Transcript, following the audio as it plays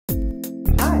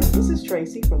This is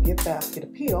Tracy from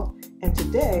GiftBasketappeal, and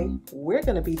today we're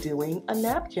going to be doing a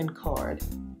napkin card.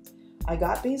 I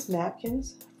got these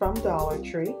napkins from Dollar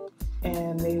Tree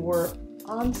and they were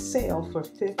on sale for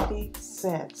 50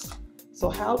 cents.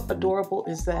 So how adorable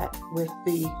is that with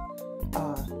the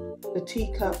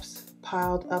teacups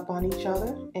piled up on each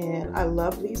other? And I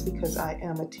love these because I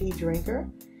am a tea drinker.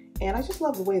 And I just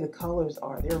love the way the colors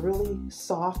are. They're really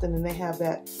soft, and then they have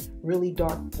that really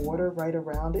dark border right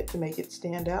around it to make it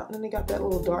stand out. And then they got that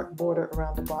little dark border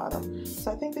around the bottom.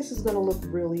 So I think this is going to look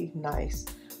really nice.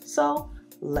 So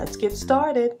let's get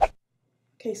started.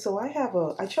 Okay, so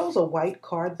I chose a white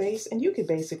card base, and you could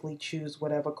basically choose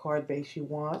whatever card base you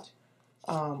want.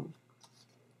 And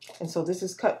so this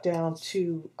is cut down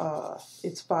to,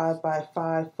 it's 5 by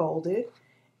 5 folded.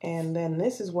 And then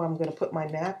this is where I'm going to put my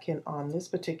napkin on this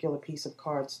particular piece of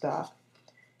cardstock.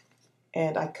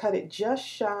 And I cut it just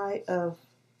shy of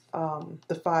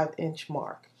the 5-inch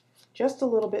mark. Just a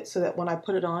little bit so that when I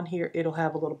put it on here, it'll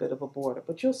have a little bit of a border.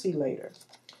 But you'll see later.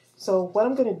 So what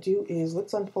I'm going to do is,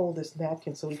 let's unfold this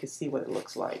napkin so we can see what it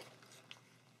looks like.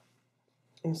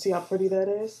 And see how pretty that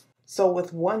is? So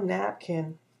with one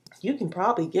napkin, you can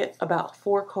probably get about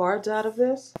 4 cards out of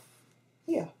this.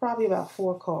 Yeah, probably about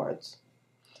 4 cards.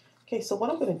 Okay, so what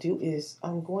I'm going to do is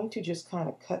I'm going to just kind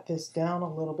of cut this down a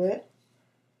little bit.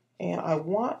 And I'm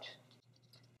going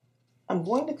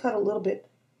to cut a little bit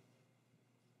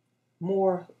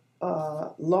more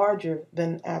larger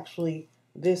than actually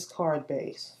this card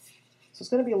base. So it's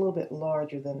going to be a little bit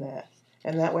larger than that.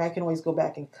 And that way I can always go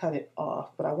back and cut it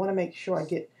off. But I want to make sure I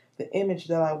get the image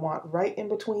that I want right in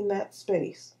between that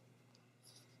space.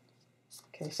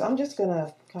 Okay, so I'm just going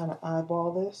to kind of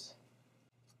eyeball this.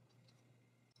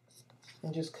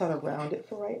 And just cut around it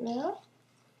for right now.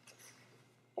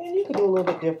 And you can do a little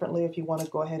bit differently if you want to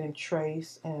go ahead and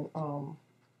trace and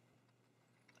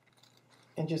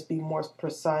just be more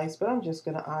precise, but I'm just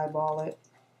going to eyeball it.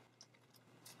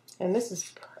 And this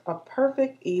is a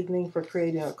perfect evening for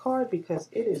creating a card because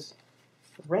it is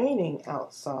raining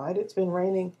outside. It's been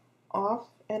raining off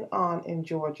and on in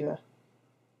Georgia.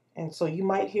 And so you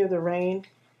might hear the rain.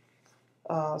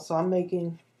 So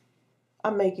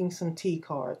I'm making some tea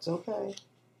cards, okay?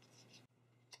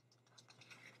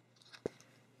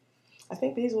 I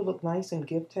think these would look nice in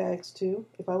gift tags too.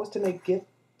 If I was to make gift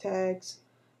tags,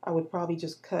 I would probably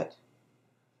just cut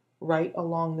right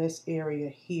along this area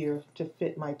here to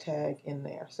fit my tag in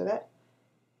there. So that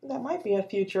might be a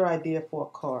future idea for a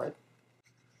card.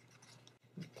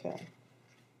 Okay.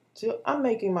 So I'm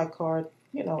making my card,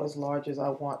 you know, as large as I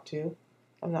want to.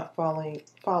 I'm not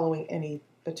following any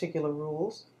particular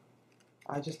rules.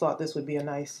 I just thought this would be a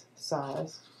nice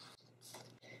size.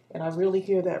 And I really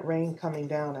hear that rain coming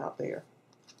down out there.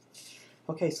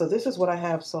 Okay, so this is what I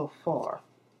have so far.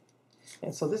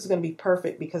 And so this is going to be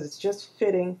perfect because it's just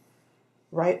fitting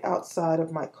right outside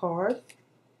of my card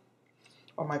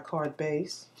or my card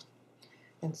base.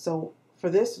 And so for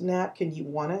this napkin, you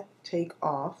want to take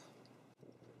off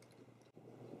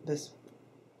this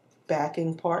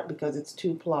backing part because it's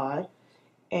 2-ply.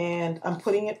 And I'm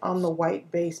putting it on the white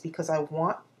base because I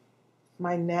want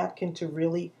my napkin to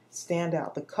really stand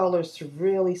out, the colors to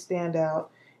really stand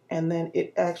out, and then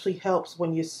it actually helps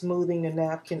when you're smoothing the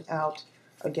napkin out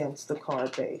against the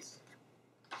card base.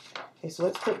 Okay, so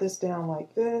let's put this down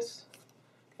like this,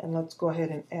 and let's go ahead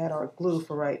and add our glue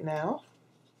for right now.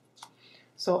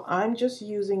 So I'm just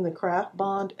using the Craft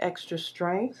Bond Extra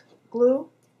Strength glue,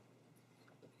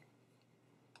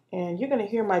 and you're going to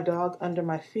hear my dog under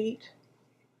my feet.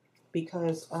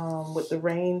 Because with the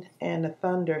rain and the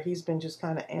thunder, he's been just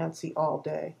kind of antsy all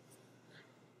day.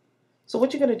 So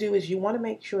what you're going to do is you want to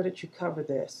make sure that you cover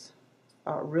this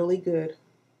really good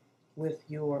with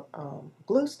your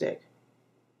glue stick.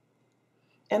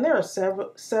 And there are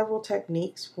several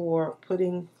techniques for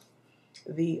putting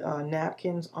the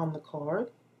napkins on the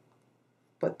card.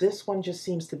 But this one just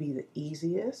seems to be the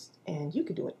easiest. And you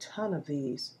can do a ton of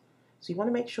these. So you want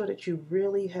to make sure that you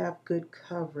really have good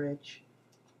coverage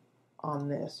on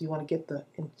this. You want to get the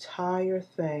entire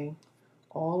thing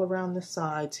all around the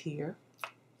sides here.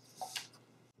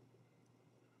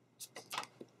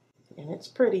 And it's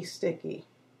pretty sticky.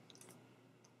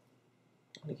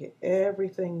 I'm going to get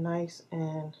everything nice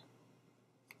and,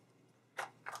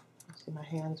 see, my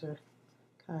hands are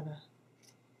kind of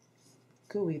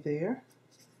gooey there.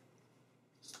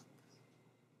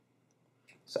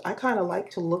 So I kind of like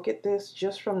to look at this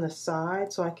just from the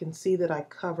side so I can see that I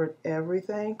covered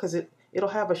everything because it'll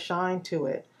have a shine to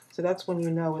it. So that's when you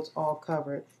know it's all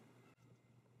covered.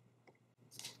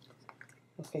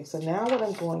 Okay, so now what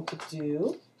I'm going to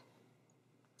do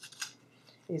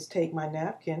is take my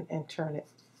napkin and turn it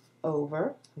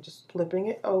over. I'm just flipping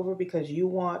it over because you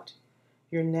want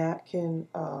your napkin,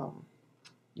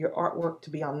 your artwork to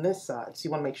be on this side. So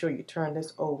you want to make sure you turn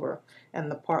this over. And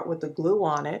the part with the glue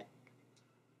on it,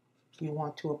 you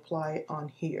want to apply it on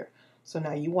here. So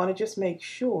now you want to just make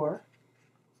sure,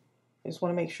 I just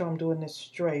want to make sure I'm doing this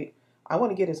straight. I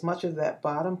want to get as much of that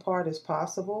bottom part as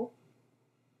possible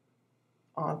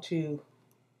onto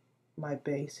my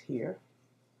base here.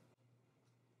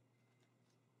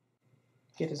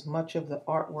 Get as much of the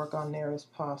artwork on there as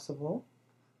possible.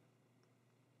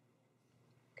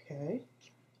 Okay,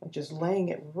 I'm just laying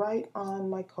it right on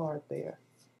my card there.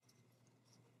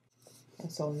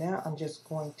 And so now I'm just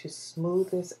going to smooth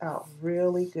this out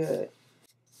really good.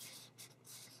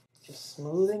 Just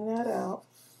smoothing that out.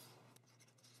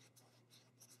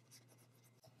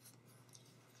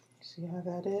 See how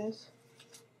that is?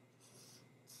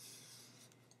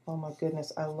 Oh my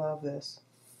goodness, I love this.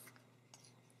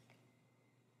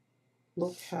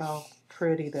 Look how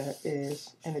pretty that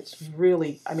is. And it's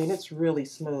really, I mean, it's really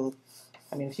smooth.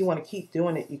 I mean, if you want to keep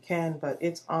doing it, you can, but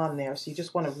it's on there. So you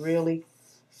just want to really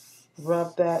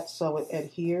rub that so it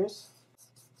adheres.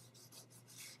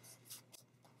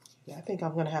 Yeah, I think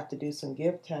I'm going to have to do some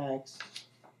gift tags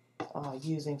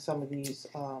using some of these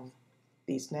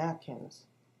napkins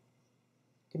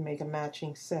to make a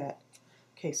matching set.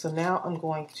 Okay, so now I'm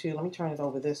going to, let me turn it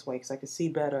over this way because I can see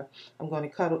better. I'm going to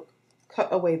cut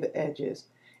away the edges.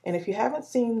 And if you haven't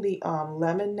seen the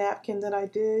lemon napkin that I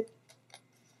did,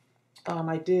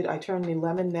 I turned the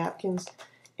lemon napkins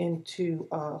into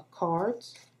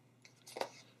cards.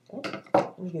 Oh,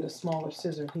 let me get a smaller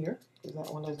scissor here because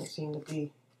that one doesn't seem to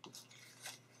be.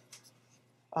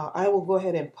 I will go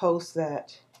ahead and post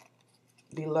that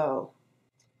below.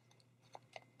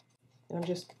 And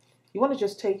you want to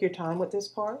just take your time with this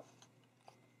part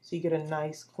so you get a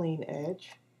nice clean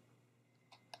edge.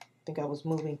 I think I was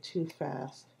moving too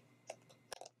fast.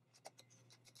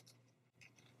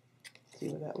 See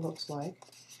what that looks like.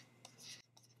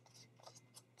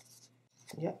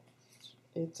 Yep,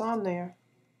 it's on there.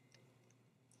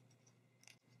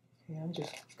 Okay, I'm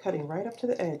just cutting right up to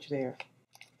the edge there.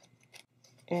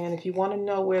 And if you want to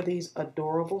know where these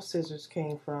adorable scissors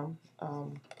came from,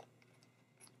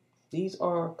 these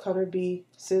are Cutter Bee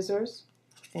scissors,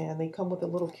 and they come with a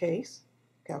little case.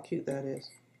 Look how cute that is.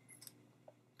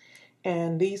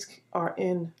 And these are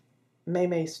in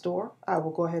Maymay's store. I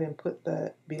will go ahead and put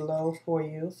that below for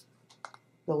you,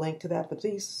 the link to that. But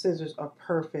these scissors are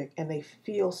perfect, and they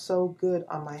feel so good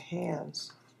on my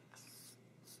hands.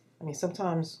 I mean,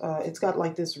 sometimes it's got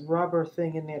like this rubber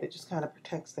thing in there that just kind of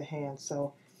protects the hand,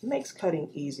 so it makes cutting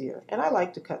easier. And I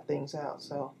like to cut things out,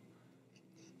 so.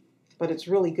 But it's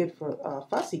really good for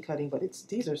fussy cutting, but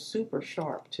these are super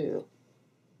sharp too.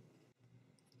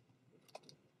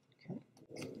 Okay.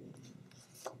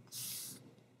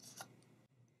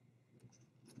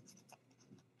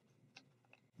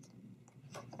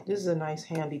 This is a nice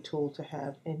handy tool to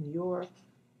have in your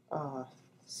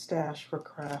stash for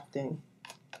crafting.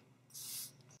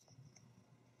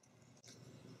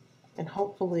 And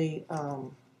hopefully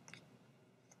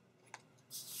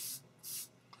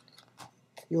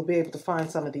you'll be able to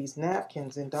find some of these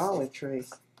napkins in Dollar Tree.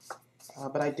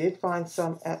 But I did find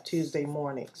some at Tuesday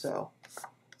Morning, so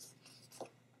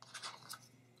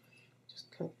just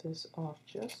cut this off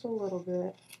just a little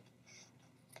bit.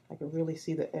 I can really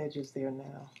see the edges there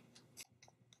now.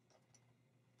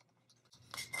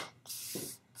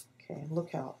 Okay,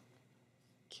 look how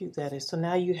cute that is. So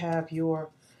now you have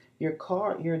your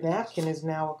card, your napkin is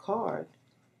now a card.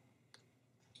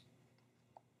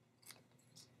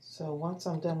 So once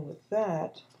I'm done with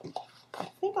that, I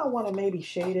think I want to maybe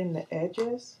shade in the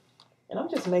edges. And I'm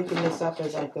just making this up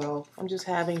as I go. I'm just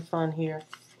having fun here.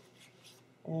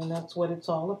 And that's what it's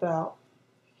all about.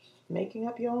 Making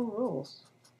up your own rules.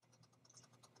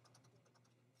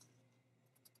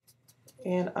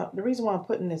 And the reason why I'm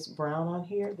putting this brown on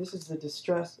here, this is the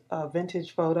Distress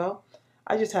Vintage Photo.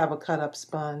 I just have a cut up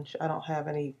sponge. I don't have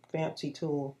any fancy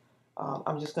tool.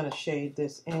 I'm just going to shade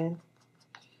this in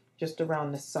just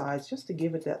around the sides just to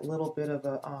give it that little bit of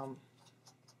a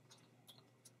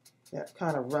that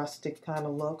kind of rustic kind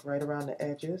of look right around the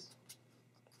edges.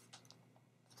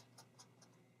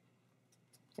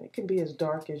 And it can be as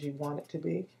dark as you want it to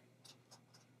be.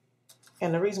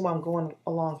 And the reason why I'm going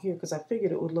along here, because I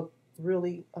figured it would look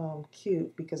really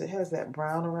cute because it has that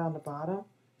brown around the bottom.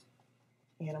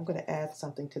 And I'm going to add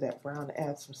something to that brown to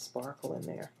add some sparkle in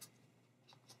there.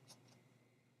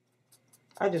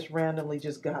 I just randomly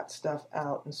just got stuff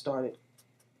out and started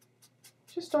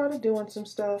doing some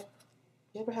stuff.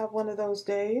 You ever have one of those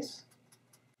days?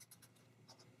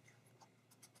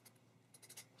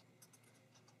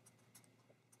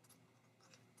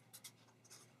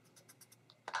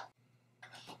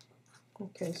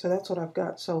 Okay, so that's what I've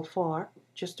got so far.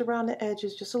 Just around the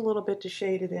edges, just a little bit to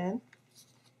shade it in.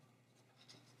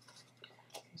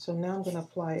 So now I'm going to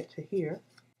apply it to here.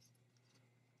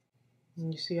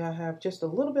 And you see I have just a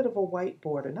little bit of a white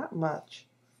border, not much,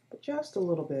 but just a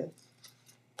little bit.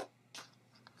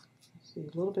 See,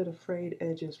 a little bit of frayed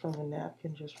edges from the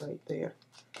napkin just right there.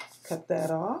 Cut that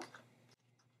off.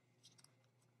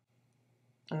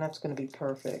 And that's going to be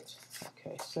perfect.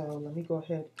 Okay, so let me go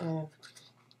ahead and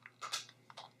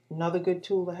another good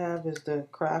tool to have is the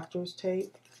crafter's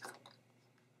tape.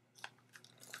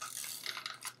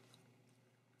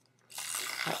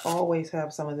 I always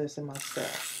have some of this in my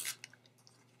stash.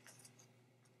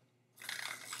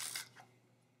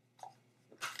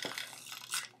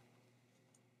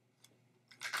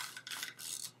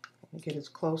 Get as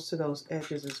close to those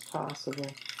edges as possible.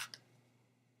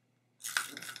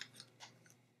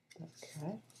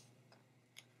 Okay.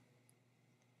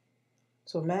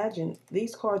 So imagine,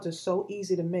 these cards are so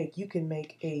easy to make. You can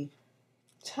make a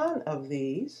ton of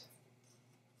these.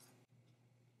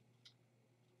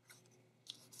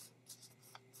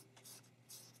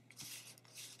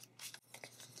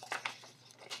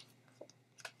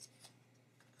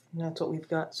 And that's what we've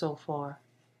got so far.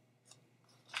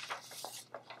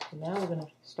 Now we're going to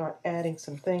start adding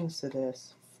some things to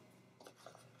this.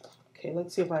 Okay,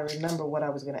 let's see if I remember what I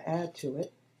was going to add to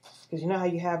it. Because you know how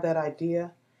you have that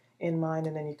idea in mind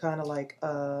and then you kind of like,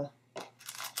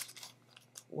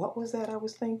 what was that I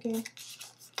was thinking?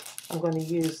 I'm going to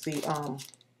use the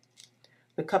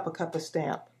Cuppa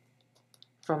stamp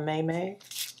from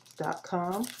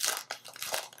maymay.com.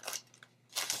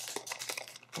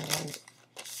 And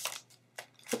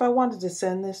if I wanted to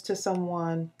send this to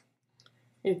someone,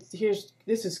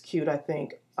 this is cute, I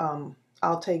think.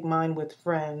 I'll take mine with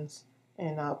friends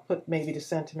and I'll put maybe the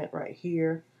sentiment right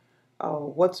here.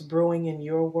 What's brewing in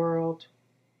your world?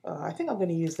 I think I'm going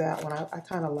to use that one. I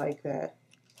kind of like that.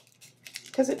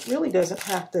 Because it really doesn't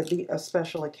have to be a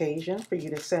special occasion for you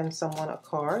to send someone a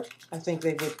card. I think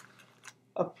they would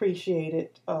appreciate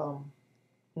it no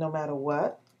matter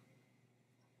what.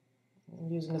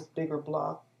 I'm using this bigger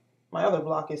block. My other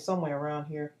block is somewhere around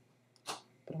here,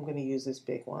 but I'm going to use this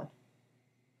big one.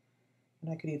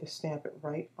 And I could either stamp it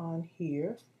right on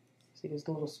here. See, there's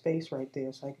a little space right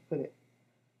there, so I could put it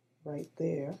right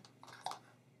there.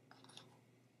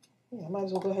 Yeah, I might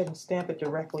as well go ahead and stamp it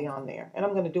directly on there. And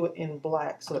I'm going to do it in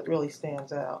black so it really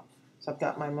stands out. So I've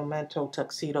got my Memento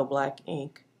Tuxedo black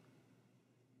ink.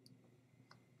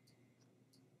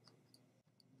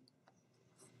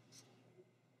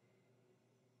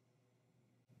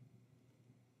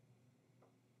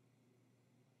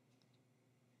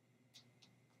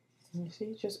 You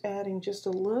see, just adding just a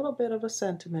little bit of a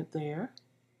sentiment there.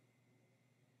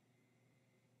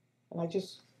 And I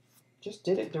just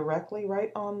did it directly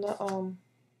right on the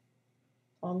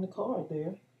card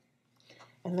there.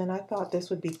 And then I thought this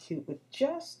would be cute with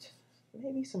just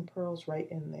maybe some pearls right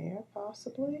in there,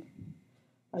 possibly.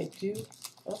 I do.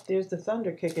 Oh, there's the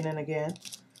thunder kicking in again.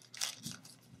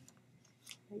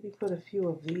 Maybe put a few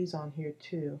of these on here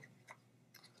too.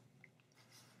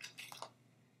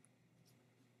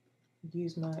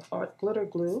 Use my art glitter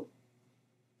glue.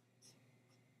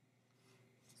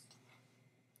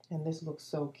 And this looks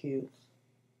so cute.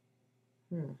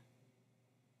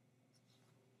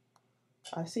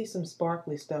 I see some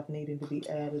sparkly stuff needing to be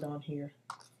added on here.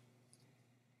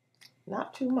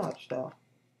 Not too much though.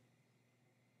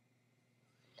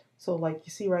 So like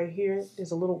you see right here,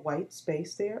 there's a little white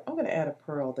space there. I'm going to add a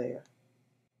pearl there.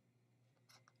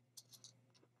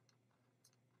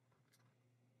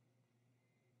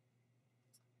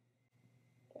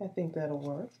 I think that'll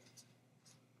work.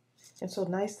 And so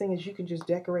nice thing is you can just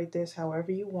decorate this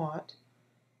however you want.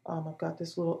 I've got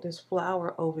this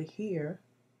flower over here.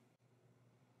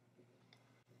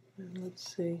 And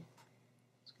let's see.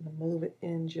 Just going to move it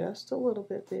in just a little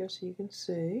bit there so you can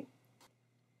see.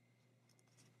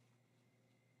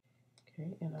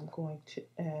 Okay, and I'm going to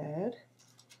add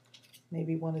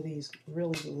maybe one of these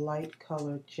really light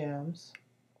colored gems.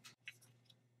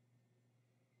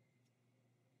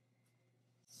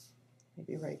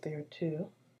 Maybe right there too.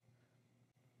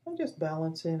 I'm just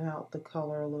balancing out the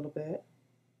color a little bit.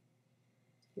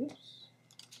 Oops.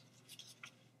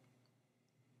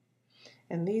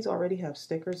 And these already have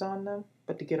stickers on them,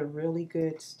 but to get a really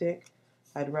good stick,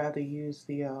 I'd rather use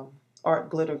the art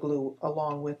glitter glue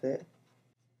along with it.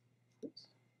 Oops.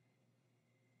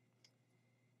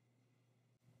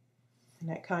 And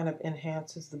that kind of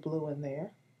enhances the blue in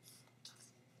there.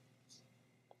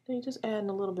 Then you just add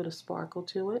a little bit of sparkle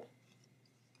to it.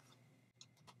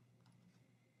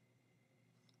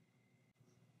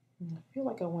 And I feel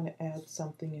like I want to add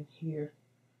something in here,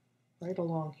 right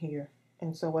along here.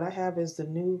 And so what I have is the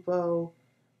Nouveau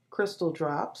Crystal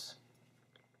Drops.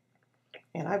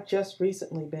 And I've just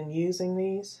recently been using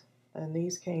these. And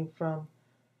these came from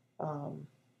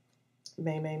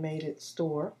May Made It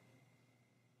store.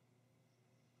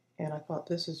 And I thought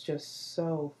this is just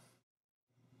so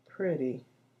pretty.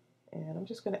 And I'm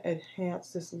just going to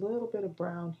enhance this little bit of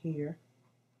brown here.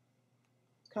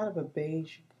 It's kind of a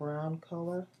beige brown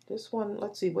color. This one,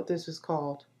 let's see what this is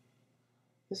called.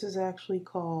 This is actually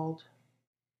called,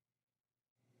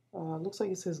 looks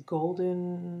like it says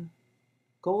Golden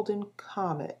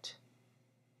Comet.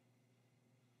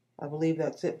 I believe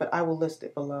that's it, but I will list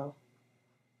it below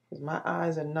because my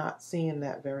eyes are not seeing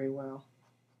that very well.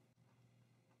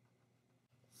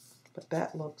 But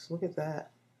that looks, look at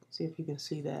that. Let's see if you can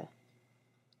see that.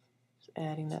 Just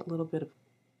adding that little bit of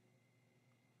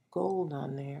gold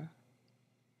on there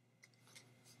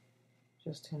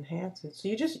just to enhance it. So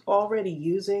you're just already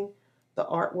using the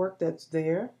artwork that's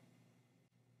there,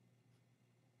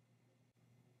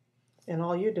 and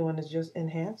all you're doing is just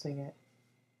enhancing it.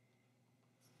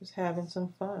 Just having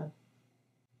some fun.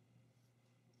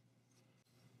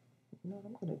 You know,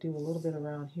 I'm going to do a little bit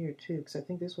around here too, because I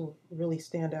think this will really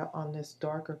stand out on this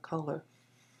darker color.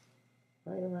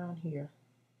 Right around here.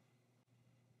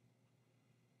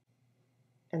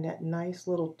 And that nice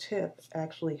little tip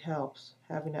actually helps.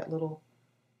 Having that little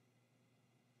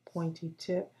pointy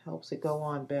tip helps it go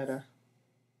on better.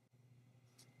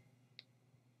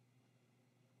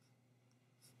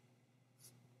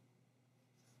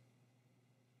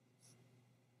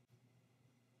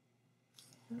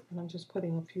 And I'm just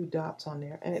putting a few dots on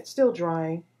there. And it's still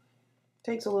drying.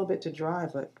 Takes a little bit to dry,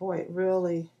 but boy, it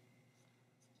really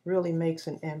makes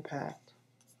an impact.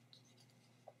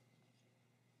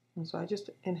 And so I just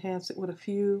enhance it with a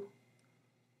few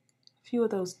of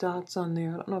those dots on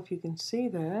there. I don't know if you can see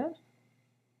that.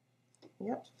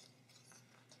 Yep.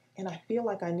 And I feel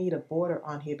like I need a border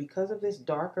on here because of this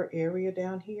darker area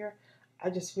down here. I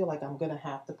just feel like I'm going to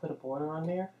have to put a border on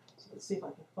there. So let's see if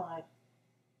I can find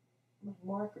my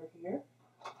marker here.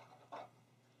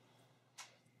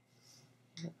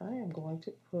 And I am going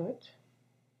to put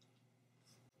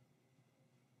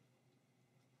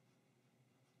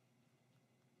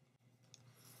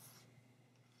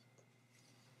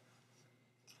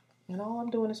and all I'm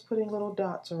doing is putting little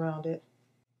dots around it.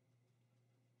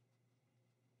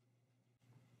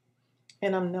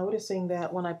 And I'm noticing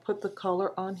that when I put the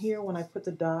color on here, when I put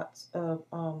the dots of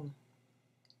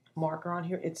marker on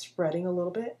here, it's spreading a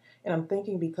little bit. And I'm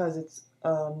thinking because it's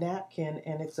a napkin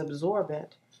and it's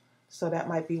absorbent, so that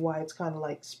might be why it's kind of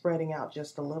like spreading out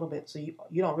just a little bit. So you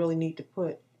don't really need to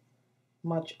put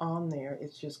much on there.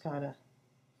 It's just kind of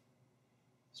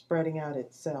spreading out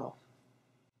itself.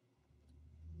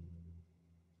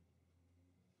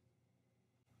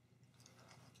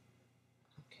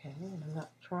 Okay, and I'm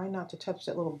not trying not to touch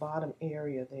that little bottom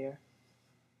area there.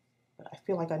 But I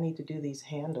feel like I need to do these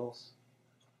handles.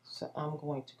 So I'm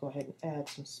going to go ahead and add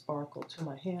some sparkle to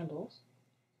my handles.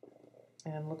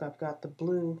 And look, I've got the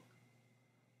blue.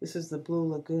 This is the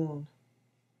Blue Lagoon.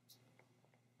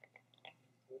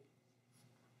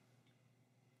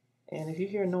 And if you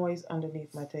hear noise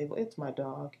underneath my table, it's my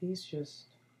dog. He's just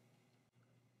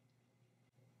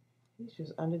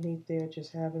underneath there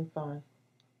just having fun.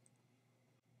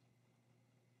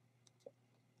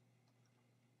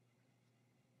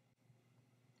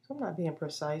 So I'm not being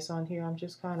precise on here. I'm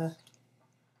just kind of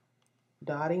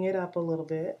dotting it up a little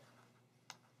bit.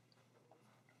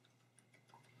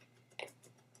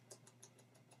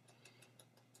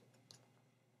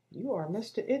 You are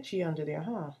Mr. Itchy under there,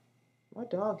 huh? My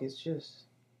dog is just...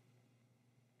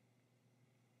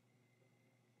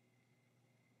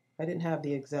 I didn't have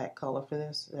the exact color for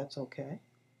this. That's okay.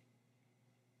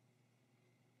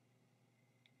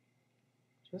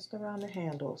 Just around the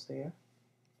handles there.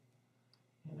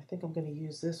 And I think I'm going to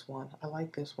use this one. I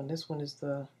like this one. This one is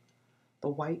the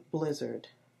White Blizzard.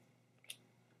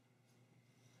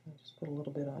 I'll just put a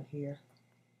little bit on here.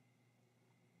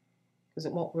 Because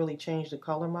it won't really change the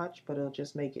color much, but it'll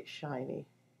just make it shiny.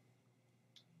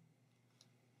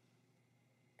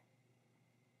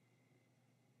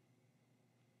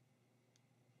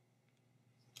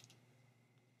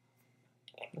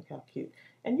 Look how cute.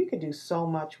 And you can do so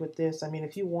much with this. I mean,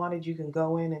 if you wanted, you can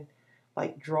go in and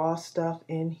like draw stuff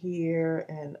in here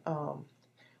and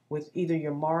with either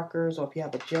your markers or if you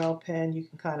have a gel pen, you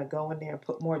can kind of go in there and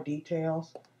put more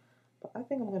details. But I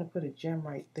think I'm going to put a gem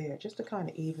right there just to kind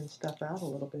of even stuff out a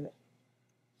little bit.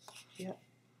 Yep,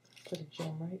 put a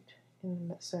gem right in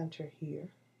the center here.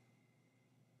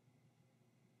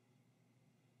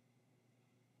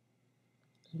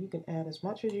 You can add as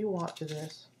much as you want to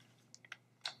this.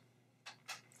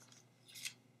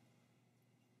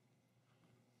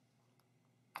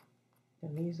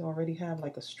 And these already have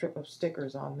like a strip of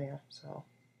stickers on there, so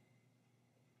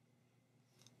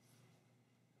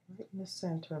right in the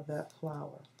center of that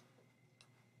flower.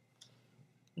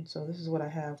 And so this is what I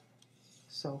have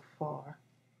so far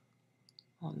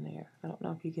on there. I don't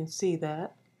know if you can see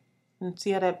that. And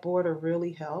see how that border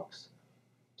really helps?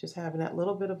 Just having that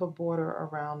little bit of a border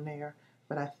around there.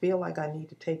 But I feel like I need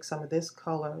to take some of this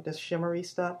color, this shimmery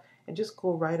stuff, and just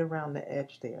go right around the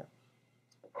edge there.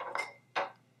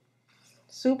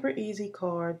 Super easy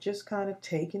card, just kind of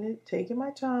taking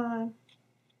my time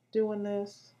doing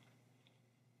this.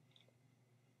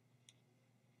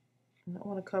 I don't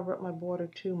want to cover up my border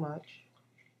too much.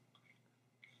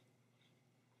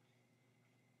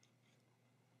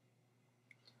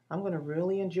 I'm going to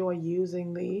really enjoy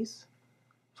using these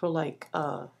for like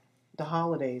the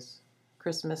holidays,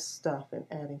 Christmas stuff, and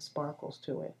adding sparkles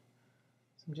to it.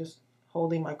 So I'm just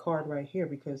holding my card right here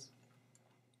because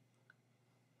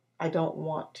I don't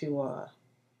want to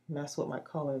mess with my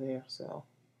color there, so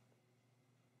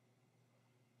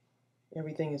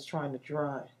everything is trying to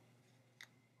dry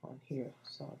on here,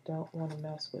 so I don't want to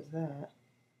mess with that.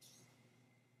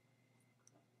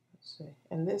 Let's see.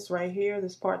 And this right here,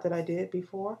 this part that I did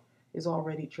before, is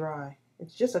already dry.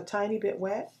 It's just a tiny bit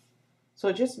wet, so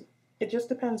it just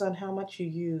depends on how much you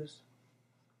use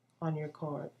on your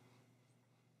card.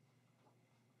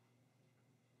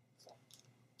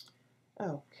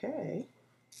 Okay.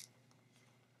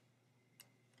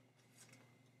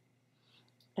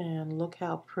 And look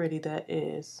how pretty that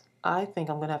is. I think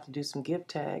I'm going to have to do some gift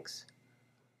tags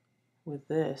with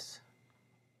this,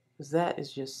 because that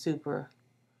is just super,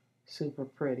 super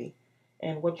pretty.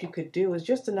 And what you could do is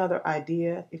just another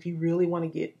idea. If you really want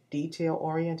to get detail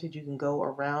oriented, you can go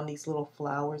around these little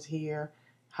flowers here,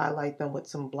 highlight them with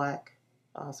some black,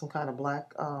 some kind of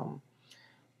black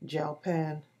gel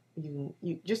pen.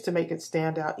 You just to make it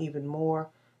stand out even more.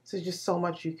 So there's just so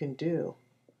much you can do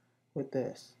with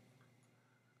this.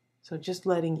 So just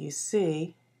letting you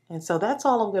see. And so that's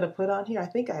all I'm going to put on here. I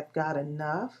think I've got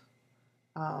enough.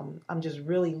 I'm just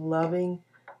really loving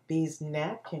these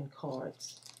napkin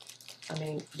cards. I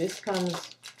mean, this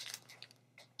comes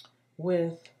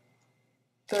with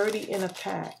 30 in a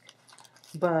pack,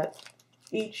 but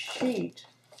each sheet,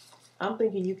 I'm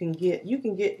thinking you can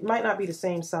get, might not be the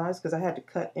same size because I had to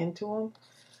cut into them,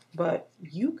 but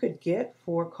you could get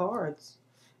 4 cards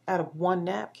out of 1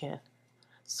 napkin.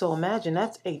 So imagine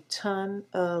that's a ton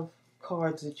of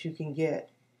cards that you can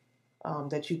get,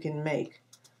 that you can make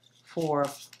for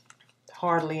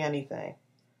hardly anything.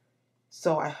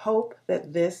 So I hope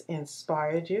that this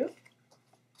inspired you.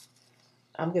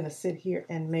 I'm going to sit here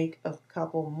and make a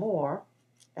couple more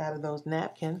out of those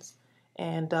napkins.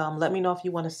 And let me know if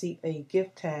you want to see a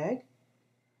gift tag.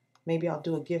 Maybe I'll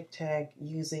do a gift tag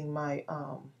using my,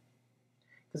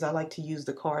 because I like to use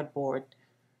the cardboard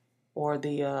or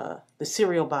the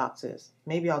cereal boxes.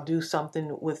 Maybe I'll do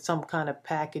something with some kind of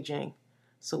packaging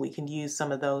so we can use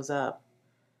some of those up.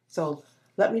 So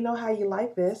let me know how you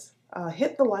like this.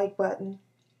 Hit the like button.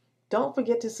 Don't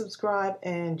forget to subscribe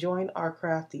and join our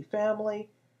crafty family.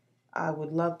 I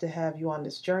would love to have you on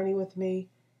this journey with me.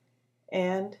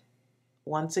 And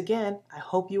once again, I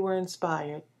hope you were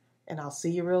inspired, and I'll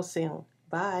see you real soon.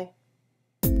 Bye.